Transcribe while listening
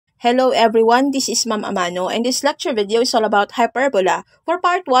Hello everyone, this is Ma'am Amano and this lecture video is all about hyperbola. For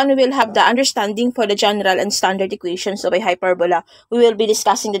part 1, we will have the understanding for the general and standard equations of a hyperbola. We will be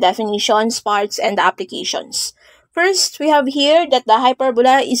discussing the definitions, parts, and the applications. First, we have here that the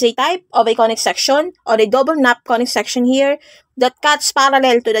hyperbola is a type of a conic section or a double knot conic section here that cuts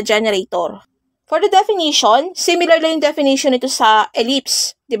parallel to the generator. For the definition, similar lang yung definition ito sa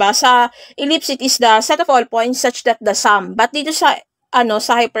ellipse. Diba? Sa ellipse, it is the set of all points such that the sum. But dito sa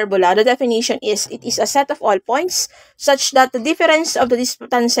hyperbola, the definition is, it is a set of all points such that the difference of the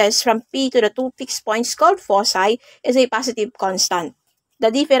distances from P to the two fixed points called foci is a positive constant.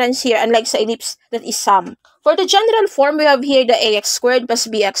 The difference here, unlike sa ellipse, that is sum. For the general form, we have here the ax squared plus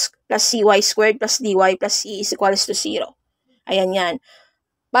bx plus cy squared plus dy plus c is equals to 0. Ayan yan.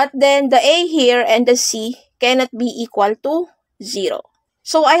 But then, the a here and the c cannot be equal to 0.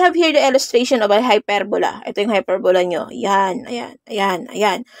 So, I have here the illustration of a hyperbola. Ito yung hyperbola nyo. Ayan, ayan, ayan,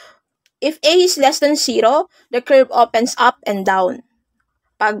 ayan. If a is less than 0, the curve opens up and down.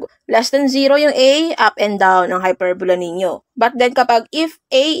 Pag less than 0 yung a, up and down ang hyperbola ninyo. But then, kapag if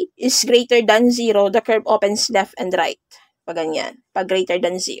a is greater than 0, the curve opens left and right. Pag ganyan. Pag greater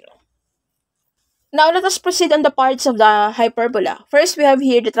than 0. Now, let us proceed on the parts of the hyperbola. First, we have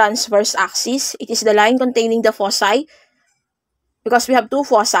here the transverse axis. It is the line containing the foci. Because we have two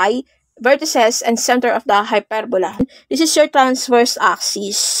foci, vertices, and center of the hyperbola. This is your transverse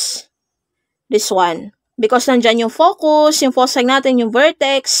axis. This one. Because nandyan yung focus, yung foci natin, yung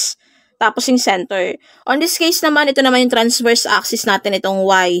vertex, tapos yung center. On this case naman, ito naman yung transverse axis natin, itong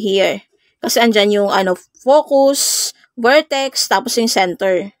y here. Kasi andyan yung focus, vertex, tapos yung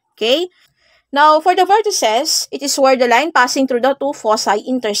center. Okay? Now, for the vertices, it is where the line passing through the two foci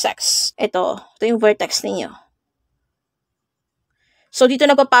intersects. Ito yung vertex ninyo. So, dito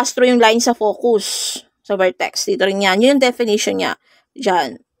nagpa-pass through yung line sa focus, sa vertex. Dito rin yan. Yun yung definition niya.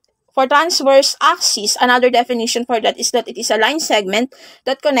 Diyan. For transverse axis, another definition for that is that it is a line segment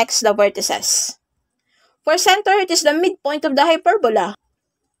that connects the vertices. For center, it is the midpoint of the hyperbola.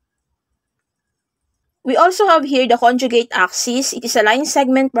 We also have here the conjugate axis. It is a line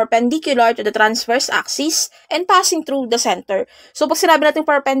segment perpendicular to the transverse axis and passing through the center. So, pag sinabi natin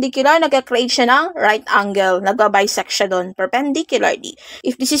perpendicular, nag-create siya ng right angle. Nag-bisect siya doon perpendicularly.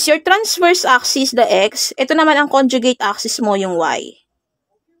 If this is your transverse axis, the x, ito naman ang conjugate axis mo, yung y.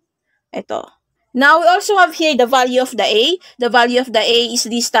 Ito. Now, we also have here the value of the a. The value of the a is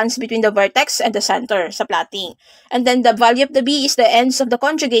the distance between the vertex and the center sa plotting. And then, the value of the b is the ends of the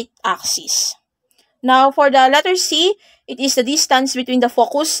conjugate axis. Now, for the letter C, it is the distance between the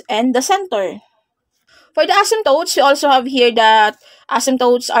focus and the center. For the asymptotes, we also have here that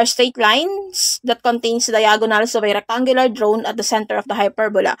asymptotes are straight lines that contains the diagonals of a rectangular drawn at the center of the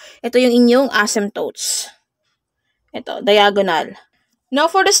hyperbola. Ito yung inyong asymptotes. Ito, diagonal. Now,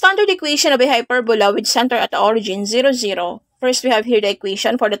 for the standard equation of a hyperbola with center at the origin, 0, 0, first, we have here the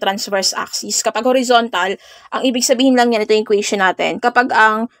equation for the transverse axis. Kapag horizontal, ang ibig sabihin lang yan, ito yung equation natin. Kapag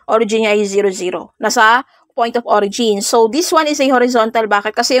ang origin niya ay 0, 0. Nasa point of origin. So, this one is a horizontal.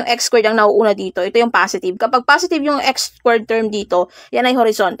 Bakit? Kasi yung x squared ang nauuna dito. Ito yung positive. Kapag positive yung x squared term dito, yan ay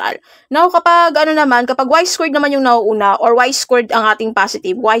horizontal. Now, kapag kapag y squared naman yung nauuna or y squared ang ating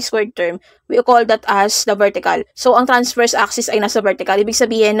positive, y squared term, we call that as the vertical. So, ang transverse axis ay nasa vertical. Ibig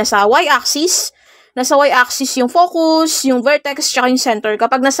sabihin, nasa y-axis yung focus, yung vertex, tsaka yung center.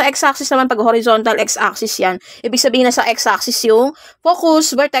 Kapag nasa x-axis naman, pag horizontal x-axis yan, ibig sabihin nasa x-axis yung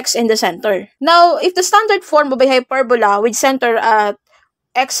focus, vertex, and the center. Now, if the standard form of a hyperbola with center at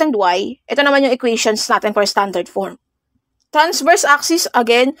x and y, ito naman yung equations natin for standard form. Transverse axis,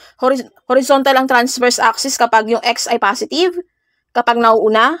 again, horizontal ang transverse axis kapag yung x ay positive. Kapag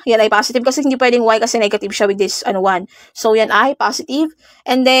nauuna, yan ay positive kasi hindi pwedeng y kasi negative siya with this 1. So, yan ay positive.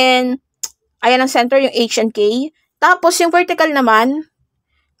 And then, ayan ang center, yung H and K. Tapos, yung vertical naman,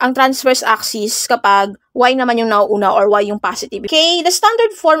 ang transverse axis kapag y naman yung nauuna or y yung positive. Okay, the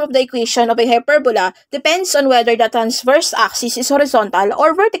standard form of the equation of a hyperbola depends on whether the transverse axis is horizontal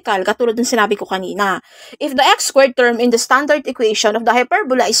or vertical, katulad ng sinabi ko kanina. If the x squared term in the standard equation of the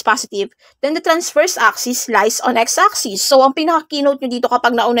hyperbola is positive, then the transverse axis lies on x-axis. So, ang pinaka-keynote nyo dito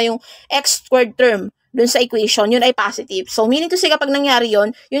kapag nauna yung x squared term dun sa equation, yun ay positive. So, meaning to say, kapag nangyari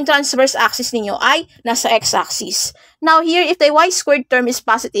yun, yung transverse axis ninyo ay nasa x-axis. Now, here, if the y squared term is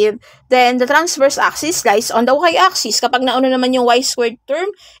positive, then the transverse axis lies on the y-axis. Kapag nauna naman yung y squared term,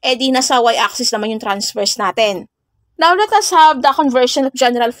 edi nasa y-axis naman yung transverse natin. Now, let us have the conversion of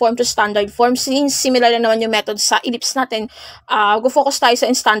general form to standard form. Since similar na naman yung method sa ellipse natin, go-focus tayo sa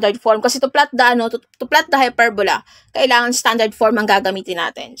standard form. Kasi to plot the hyperbola, kailangan standard form ang gagamitin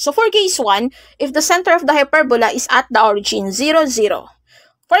natin. So, for case 1, if the center of the hyperbola is at the origin, 0, 0.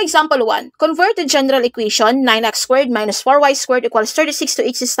 For example 1, convert the general equation 9x squared minus 4y squared equals 36 to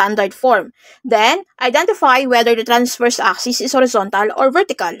its standard form. Then, identify whether the transverse axis is horizontal or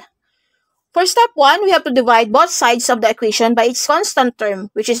vertical. For step 1, we have to divide both sides of the equation by its constant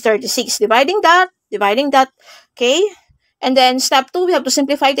term, which is 36. Dividing that, okay? And then, step 2, we have to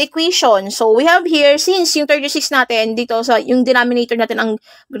simplify the equation. So, we have here, since yung 36 natin, dito sa, yung denominator natin ang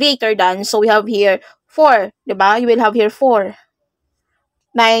greater than, so we have here 4, diba? You will have here 4.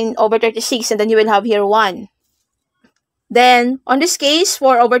 9 over 36, and then you will have here 1. Then, on this case,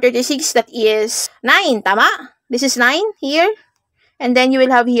 4 over 36, that is 9, tama? This is 9 here. And then, you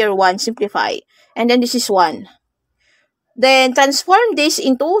will have here 1, simplify. And then, this is 1. Then, transform this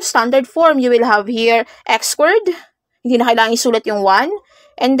into standard form. You will have here x squared. Hindi na kailangan isulat yung 1.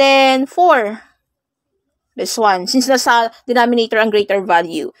 And then, 4. This one, since nasa denominator ang greater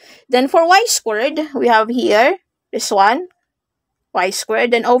value. Then, for y squared, we have here this one. Y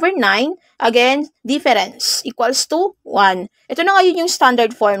squared, then over 9, again, difference equals to 1. Ito na ngayon yung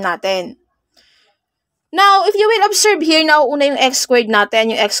standard form natin. Now, if you will observe here, nauuna yung x squared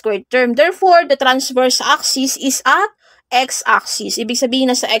natin, yung x squared term. Therefore, the transverse axis is at x-axis. Ibig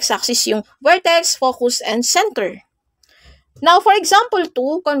sabihin na sa x-axis yung vertex, focus, and center. Now, for example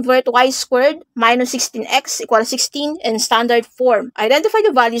 2, convert y squared minus 16x equals 16 in standard form. Identify the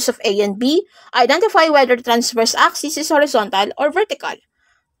values of a and b. Identify whether the transverse axis is horizontal or vertical.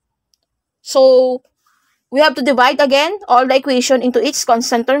 So, we have to divide again all the equation into its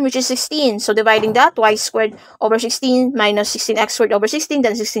constant term, which is 16. So, dividing that, y squared over 16 minus 16x squared over 16,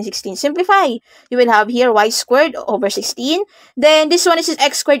 then 16. Simplify. You will have here y squared over 16. Then, this one is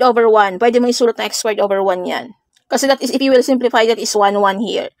x squared over 1. Pwede mo isulat na x squared over 1 yan. Kasi that is, if you will simplify, that is 1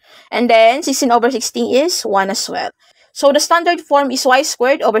 here. And then, 16 over 16 is 1 as well. So, the standard form is y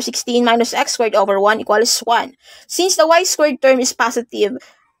squared over 16 minus x squared over 1 equals 1. Since the y squared term is positive,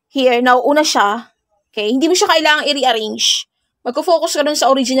 here, nauuna siya, okay, hindi mo siya kailangang i-rearrange. Magko-focus ka dun sa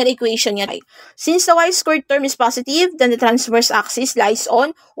original equation niya. Since the y squared term is positive, then the transverse axis lies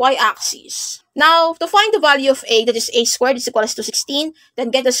on y-axis. Now, to find the value of a, that is a squared, is equals to 16,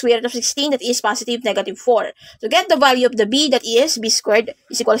 then get the square root of 16, that is positive, negative 4. To get the value of the b, that is b squared,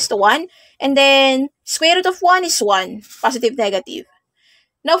 is equals to 1, and then square root of 1 is 1, positive, negative.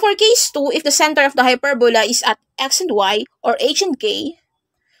 Now, for case 2, if the center of the hyperbola is at x and y, or h and k,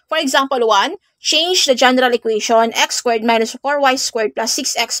 for example 1, change the general equation x squared minus 4y squared plus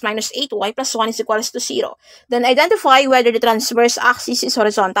 6x minus 8y plus 1 is equals to 0. Then identify whether the transverse axis is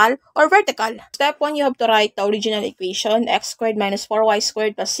horizontal or vertical. Step 1, you have to write the original equation x squared minus 4y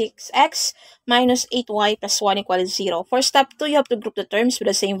squared plus 6x minus 8y plus 1 equals 0. For step 2, you have to group the terms with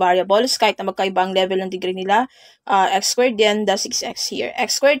the same variables kahit na magkaibang level ng degree nila. X squared, then the 6x here.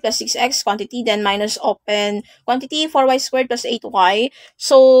 X squared plus 6x quantity, then minus open quantity 4y squared plus 8y.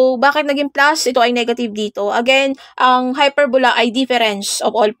 So, bakit naging plus? Ito ay negative dito. Again, ang hyperbola ay difference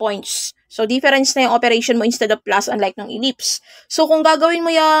of all points. So, difference na yung operation mo instead of plus, unlike ng ellipse. So, kung gagawin mo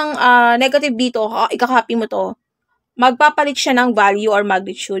yung negative dito, ikakopy mo to, magpapalit siya ng value or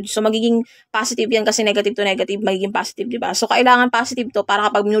magnitude. So, magiging positive yan kasi negative to negative, magiging positive, diba? So, kailangan positive to para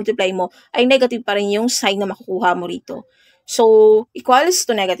kapag multiply mo, ay negative pa rin yung sign na makukuha mo rito. So, equals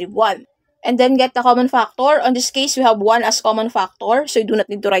to negative 1. And then get the common factor. On this case, we have 1 as common factor. So, you do not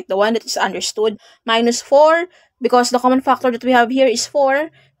need to write the 1, that is understood. Minus 4, because the common factor that we have here is 4.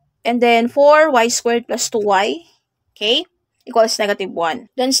 And then 4y squared plus 2y. Okay? Equals negative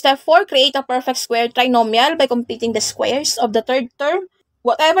 1. Then step 4, create a perfect square trinomial by completing the squares of the third term.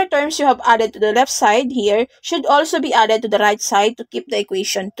 Whatever terms you have added to the left side here should also be added to the right side to keep the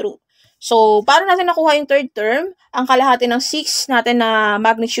equation true. So, paano natin nakuha yung third term? Ang kalahati ng 6 natin na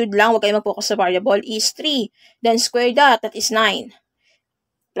magnitude lang, huwag kayo mag-focus sa variable, is 3. Then square that is 9.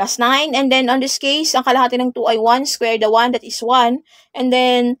 Plus 9. And then, on this case, ang kalahati ng 2 ay 1. Square the 1, that is 1. And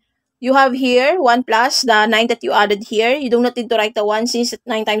then, you have here 1 plus the 9 that you added here. You do not need to write the 1 since 9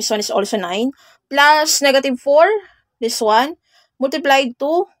 times 1 is also 9. Plus negative 4, this one, multiplied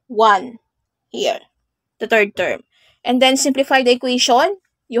to 1 here, the third term. And then simplify the equation.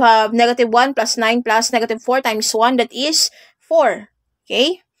 You have negative 1 plus 9 plus negative 4 times 1, that is 4.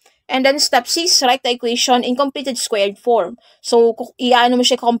 Okay? And then step 6, write the equation in completed squared form. So, i-ano mo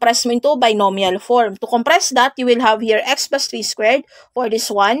siya, compress mo into binomial form. To compress that, you will have here x plus 3 squared for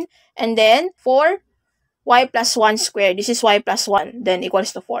this one. And then, for y plus 1 squared. This is y plus 1. Then,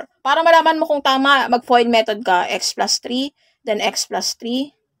 equals to 4. Para malaman mo kung tama, mag-FOIL method ka. X plus 3. Then, x plus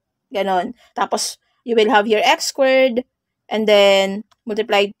 3. Ganon. Tapos, you will have here x squared. And then,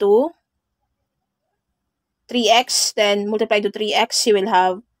 multiplied to 3x. Then, multiplied to 3x, you will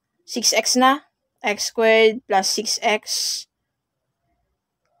have 6x na. X squared plus 6x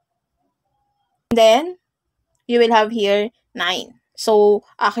Then, you will have here 9. So,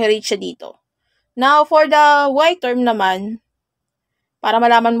 accurate siya dito. Now, for the y term naman, para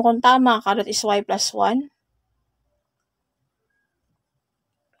malaman mo kung tama ka, that is y plus 1.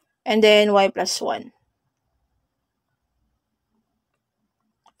 And then, y plus 1.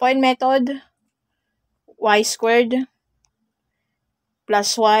 Point method, y squared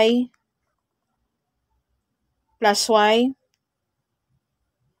plus y plus y.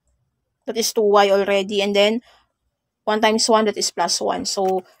 That is 2y already. And then, 1 times 1, that is plus 1.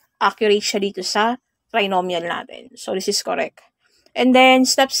 So, accurate siya dito sa trinomial natin. So, this is correct. And then,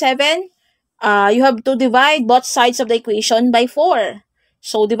 step 7, you have to divide both sides of the equation by 4.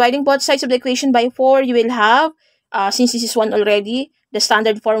 So, dividing both sides of the equation by 4, you will have, since this is 1 already, the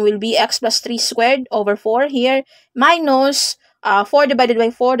standard form will be x plus 3 squared over 4 here, minus 4 divided by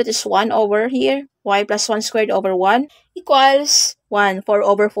 4, that is 1 over here, y plus 1 squared over 1, equals 1. 4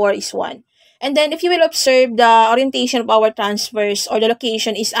 over 4 is 1. And then, if you will observe, the orientation of our transverse or the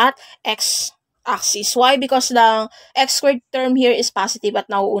location is at x-axis. Why? Because the x squared term here is positive at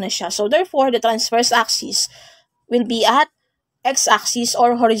nauuna siya. So, therefore, the transverse axis will be at x-axis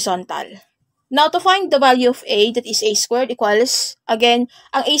or horizontal. Now, to find the value of a, that is a squared equals, again,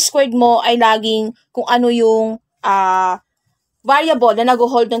 ang a squared mo ay laging kung ano yung variable na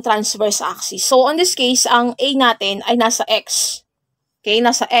nag-hold ng transverse axis. So, on this case, ang a natin ay nasa x. Okay,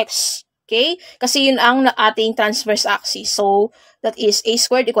 nasa x. Okay? Kasi yun ang ating transverse axis. So, that is a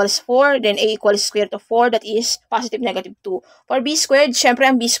squared equals 4, then a equals square root of 4, that is positive negative 2. For b squared, syempre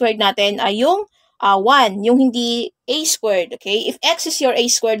ang b squared natin ay yung 1, yung hindi a squared. Okay? If x is your a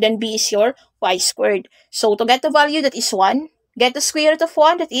squared, then b is your y squared. So, to get the value, that is 1. Get the square root of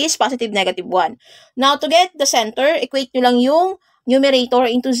 1, that is positive negative 1. Now, to get the center, equate nyo lang yung numerator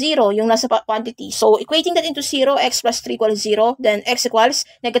into 0, yung nasa quantity. So, equating that into 0, x plus 3 equals 0, then x equals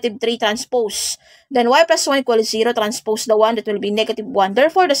negative 3 transpose. Then y plus 1 equals 0, transpose the 1, that will be negative 1.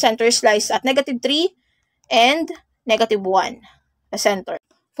 Therefore, the center lies at negative 3 and negative 1, the center.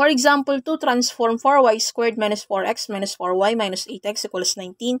 For example, to transform 4y squared minus 4x minus 4y minus 8x equals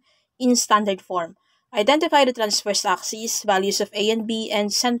 19 in standard form. Identify the transverse axis, values of a and b,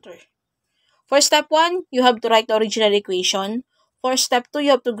 and center. For step 1, you have to write the original equation. For step 2,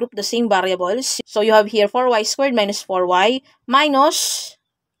 you have to group the same variables. So, you have here 4y squared minus 4y minus,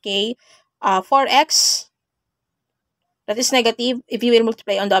 okay, 4x, that is negative if you will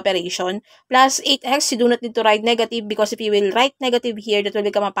multiply on the operation, plus 8x, you do not need to write negative because if you will write negative here, that will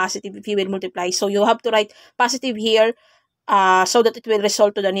become a positive if you will multiply. So, you have to write positive here so that it will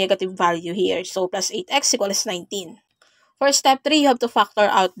result to the negative value here. So, plus 8x equals 19. For step 3, you have to factor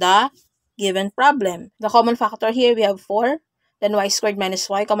out the given problem. The common factor here, we have 4. Then y squared minus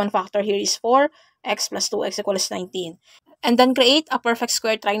y. Common factor here is 4. X plus 2x equals 19. And then create a perfect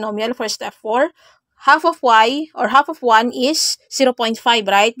square trinomial for step 4. Half of y or half of 1 is 0.5,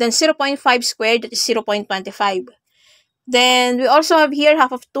 right? Then 0.5 squared, that is 0.25. Then we also have here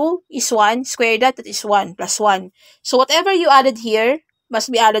half of 2 is 1. Square that is 1 plus 1. So whatever you added here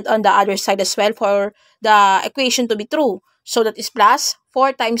must be added on the other side as well for the equation to be true. So that is plus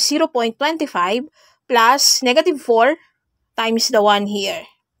 4 times 0.25 plus negative 4 times the 1 here,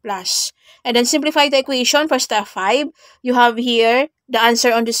 plus. And then simplify the equation for step 5. You have here, the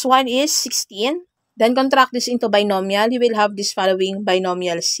answer on this one is 16. Then contract this into binomial. You will have this following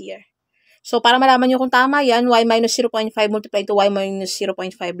binomials here. So, para malaman nyo kung tama yan, y minus 0.5 multiplied to y minus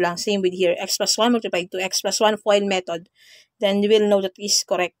 0.5 lang. Same with here, x plus 1 multiplied to x plus 1 FOIL method. Then, you will know that is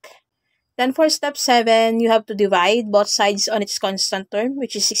correct. Then, for step 7, you have to divide both sides on its constant term,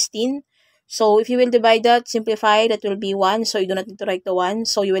 which is 16. So, if you will divide that, simplify, that will be 1. So, you do not need to write the 1.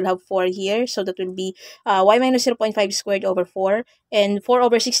 So, you will have 4 here. So, that will be y minus 0.5 squared over 4. And 4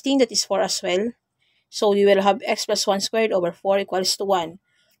 over 16, that is 4 as well. So, you will have x plus 1 squared over 4 equals to 1.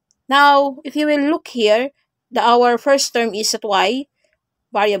 Now, if you will look here, our first term is at y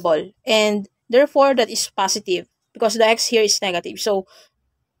variable. And therefore, that is positive because the x here is negative. So,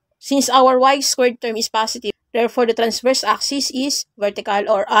 since our y squared term is positive, therefore, the transverse axis is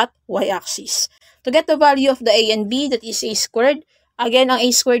vertical or at y-axis. To get the value of the a and b, that is a squared, again, ang a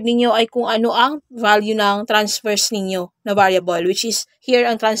squared ninyo ay kung ano ang value ng transverse ninyo na variable, which is here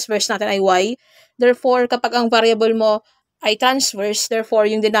ang transverse natin ay y. Therefore, kapag ang variable mo ay transverse, therefore,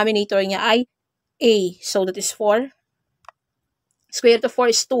 yung denominator niya ay a. So, that is 4. Square root of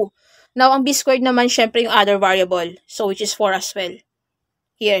 4 is 2. Now, ang b squared naman, syempre yung other variable. So, which is 4 as well.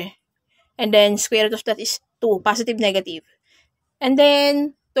 Here. And then, square root of that is 2. Positive, negative. And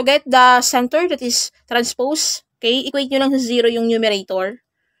then, to get the center, that is transpose, okay, equate nyo lang sa 0 yung numerator.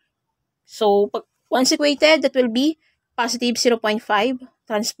 So, once equated, that will be positive 0.5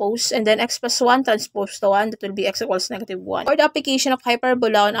 transpose, and then x plus 1 transpose to 1, that will be x equals negative 1. For the application of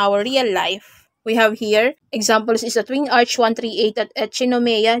hyperbola on our real life, we have here, examples is the twin arch 138 at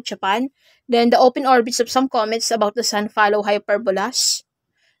Echinomea, Japan. Then the open orbits of some comets about the sun follow hyperbolas.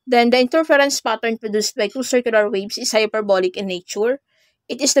 Then the interference pattern produced by two circular waves is hyperbolic in nature.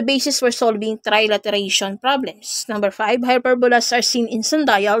 It is the basis for solving trilateration problems. Number 5, hyperbolas are seen in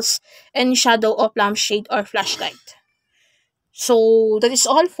sundials and shadow of lampshade or flashlight. So that is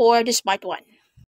all for this part 1.